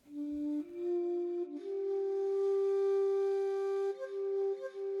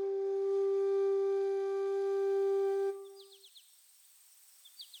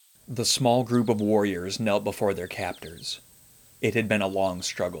The small group of warriors knelt before their captors. It had been a long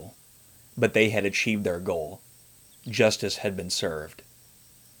struggle, but they had achieved their goal. Justice had been served.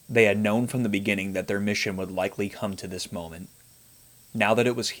 They had known from the beginning that their mission would likely come to this moment. Now that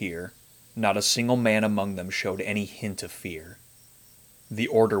it was here, not a single man among them showed any hint of fear. The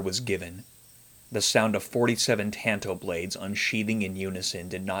order was given. The sound of 47 tanto blades unsheathing in unison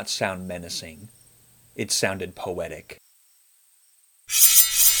did not sound menacing. It sounded poetic.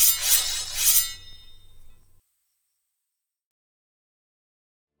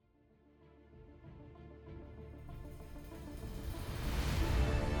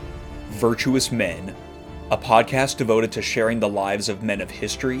 Virtuous Men, a podcast devoted to sharing the lives of men of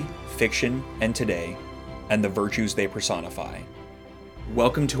history, fiction, and today, and the virtues they personify.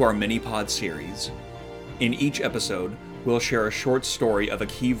 Welcome to our Minipod series. In each episode, we'll share a short story of a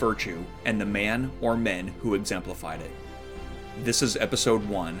key virtue and the man or men who exemplified it. This is episode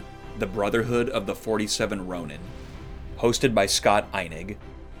 1, The Brotherhood of the 47 Ronin, hosted by Scott Einig.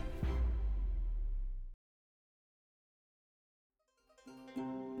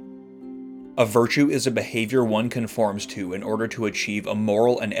 A virtue is a behavior one conforms to in order to achieve a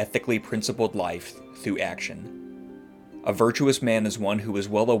moral and ethically principled life through action. A virtuous man is one who is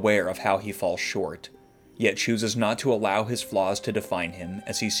well aware of how he falls short, yet chooses not to allow his flaws to define him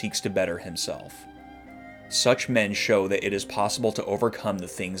as he seeks to better himself. Such men show that it is possible to overcome the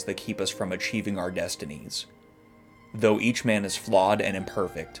things that keep us from achieving our destinies. Though each man is flawed and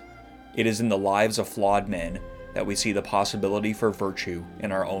imperfect, it is in the lives of flawed men that we see the possibility for virtue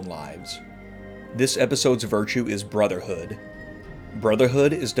in our own lives. This episode's virtue is brotherhood.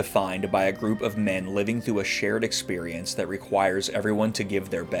 Brotherhood is defined by a group of men living through a shared experience that requires everyone to give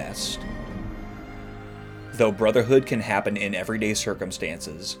their best. Though brotherhood can happen in everyday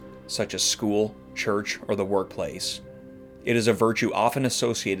circumstances, such as school, church, or the workplace, it is a virtue often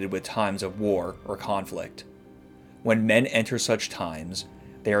associated with times of war or conflict. When men enter such times,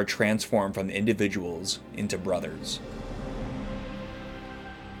 they are transformed from individuals into brothers.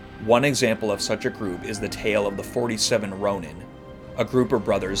 One example of such a group is the tale of the 47 Ronin, a group of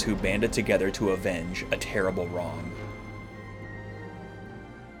brothers who banded together to avenge a terrible wrong.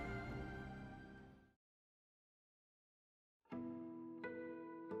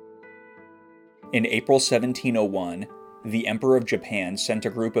 In April 1701, the Emperor of Japan sent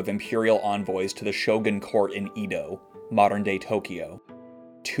a group of imperial envoys to the shogun court in Edo, modern-day Tokyo.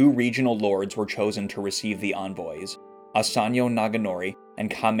 2 regional lords were chosen to receive the envoys, Asanyo Naganori and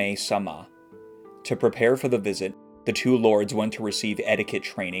Kame-sama. To prepare for the visit, the 2 lords went to receive etiquette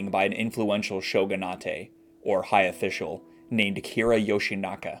training by an influential shogunate, or high official, named Kira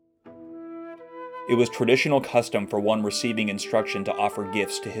Yoshinaka. It was traditional custom for one receiving instruction to offer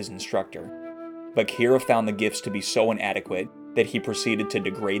gifts to his instructor, but Kira found the gifts to be so inadequate that he proceeded to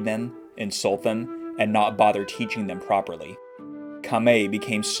degrade them, insult them, and not bother teaching them properly. Kame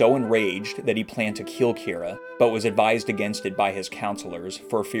became so enraged that he planned to kill Kira, but was advised against it by his counselors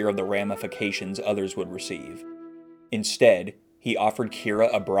for fear of the ramifications others would receive. Instead, he offered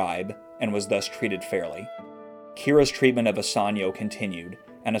Kira a bribe and was thus treated fairly. Kira's treatment of Asanyo continued,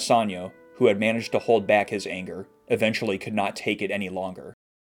 and Asanyo, who had managed to hold back his anger, eventually could not take it any longer.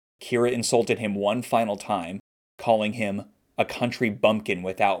 Kira insulted him one final time, calling him a country bumpkin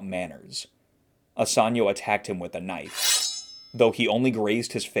without manners. Asanyo attacked him with a knife. Though he only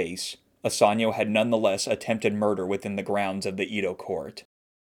grazed his face, Asanyo had nonetheless attempted murder within the grounds of the Edo court.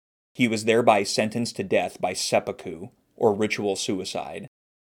 He was thereby sentenced to death by seppuku, or ritual suicide.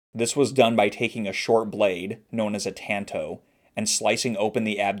 This was done by taking a short blade, known as a tanto, and slicing open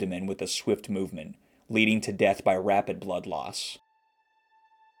the abdomen with a swift movement, leading to death by rapid blood loss.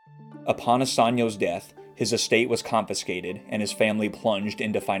 Upon Asanyo's death, his estate was confiscated and his family plunged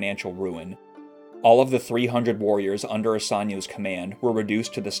into financial ruin. All of the 300 warriors under Asanyo's command were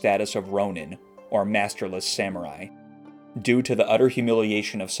reduced to the status of Ronin, or masterless samurai. Due to the utter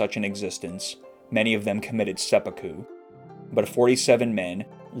humiliation of such an existence, many of them committed seppuku. But 47 men,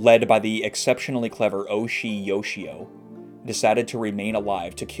 led by the exceptionally clever Oshi Yoshio, decided to remain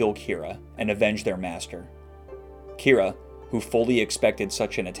alive to kill Kira and avenge their master. Kira, who fully expected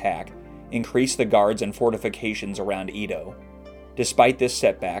such an attack, increased the guards and fortifications around Edo. Despite this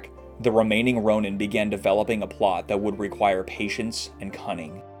setback, the remaining Ronin began developing a plot that would require patience and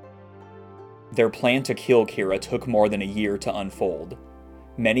cunning. Their plan to kill Kira took more than a year to unfold.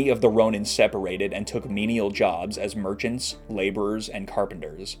 Many of the Ronin separated and took menial jobs as merchants, laborers, and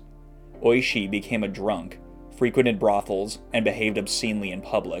carpenters. Oishi became a drunk, frequented brothels, and behaved obscenely in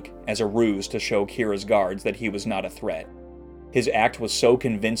public, as a ruse to show Kira's guards that he was not a threat. His act was so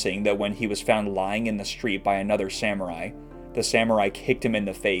convincing that when he was found lying in the street by another samurai, the samurai kicked him in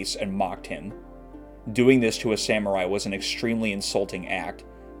the face and mocked him. Doing this to a samurai was an extremely insulting act,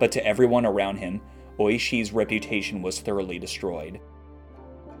 but to everyone around him, Oishi's reputation was thoroughly destroyed.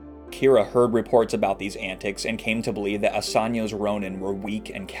 Kira heard reports about these antics and came to believe that Asanyo's Ronin were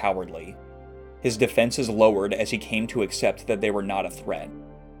weak and cowardly. His defenses lowered as he came to accept that they were not a threat.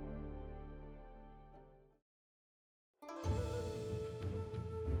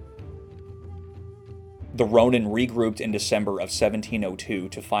 The Ronin regrouped in December of 1702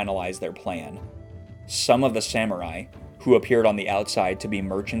 to finalize their plan. Some of the samurai, who appeared on the outside to be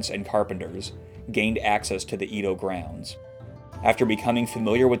merchants and carpenters, gained access to the Edo grounds. After becoming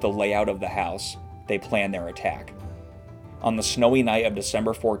familiar with the layout of the house, they planned their attack. On the snowy night of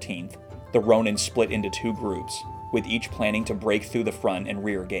December 14th, the Ronin split into two groups, with each planning to break through the front and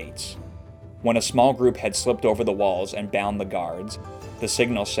rear gates. When a small group had slipped over the walls and bound the guards, the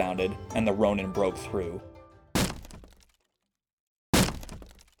signal sounded and the Ronin broke through.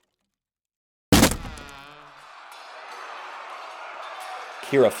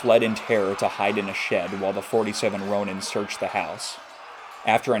 Kira fled in terror to hide in a shed while the 47 Ronin searched the house.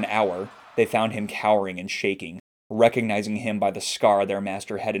 After an hour, they found him cowering and shaking, recognizing him by the scar their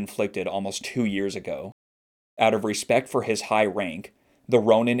master had inflicted almost 2 years ago. Out of respect for his high rank, the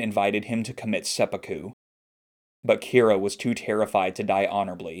Ronin invited him to commit seppuku. But Kira was too terrified to die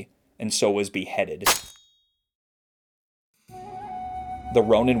honorably, and so was beheaded. The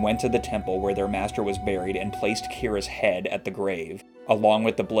Ronin went to the temple where their master was buried and placed Kira's head at the grave, along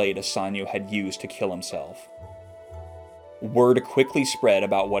with the blade Asanyo had used to kill himself. Word quickly spread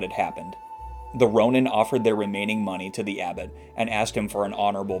about what had happened. The Ronin offered their remaining money to the abbot and asked him for an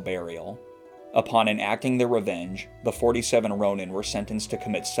honorable burial. Upon enacting their revenge, the 47 Ronin were sentenced to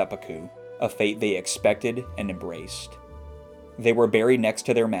commit seppuku, a fate they expected and embraced. They were buried next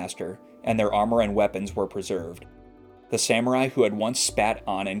to their master, and their armor and weapons were preserved. The samurai who had once spat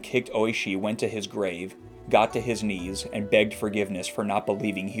on and kicked Oishi went to his grave, got to his knees, and begged forgiveness for not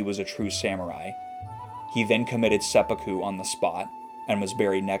believing he was a true samurai. He then committed seppuku on the spot, and was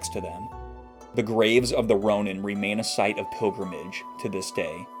buried next to them. The graves of the Ronin remain a site of pilgrimage to this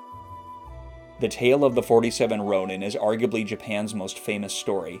day. The tale of the 47 Ronin is arguably Japan's most famous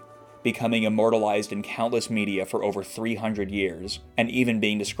story, becoming immortalized in countless media for over 300 years, and even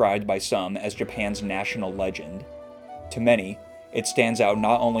being described by some as Japan's national legend. To many, it stands out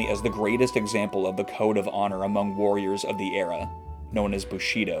not only as the greatest example of the code of honor among warriors of the era, known as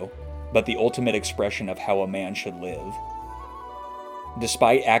Bushido, but the ultimate expression of how a man should live.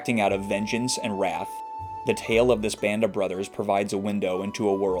 Despite acting out of vengeance and wrath, the tale of this band of brothers provides a window into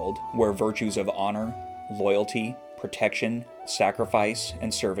a world where virtues of honor, loyalty, protection, sacrifice,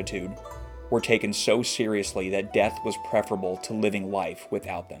 and servitude were taken so seriously that death was preferable to living life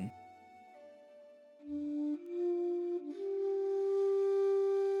without them.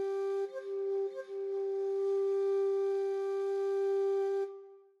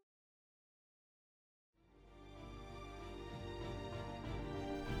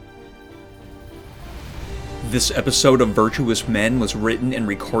 This episode of Virtuous Men was written and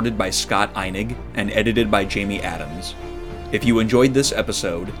recorded by Scott Einig and edited by Jamie Adams. If you enjoyed this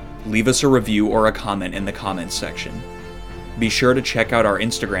episode, leave us a review or a comment in the comments section. Be sure to check out our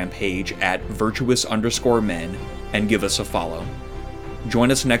Instagram page at virtuous_men and give us a follow. Join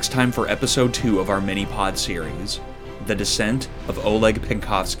us next time for episode 2 of our Minipod series, The Descent of Oleg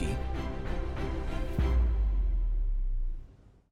Penkovsky.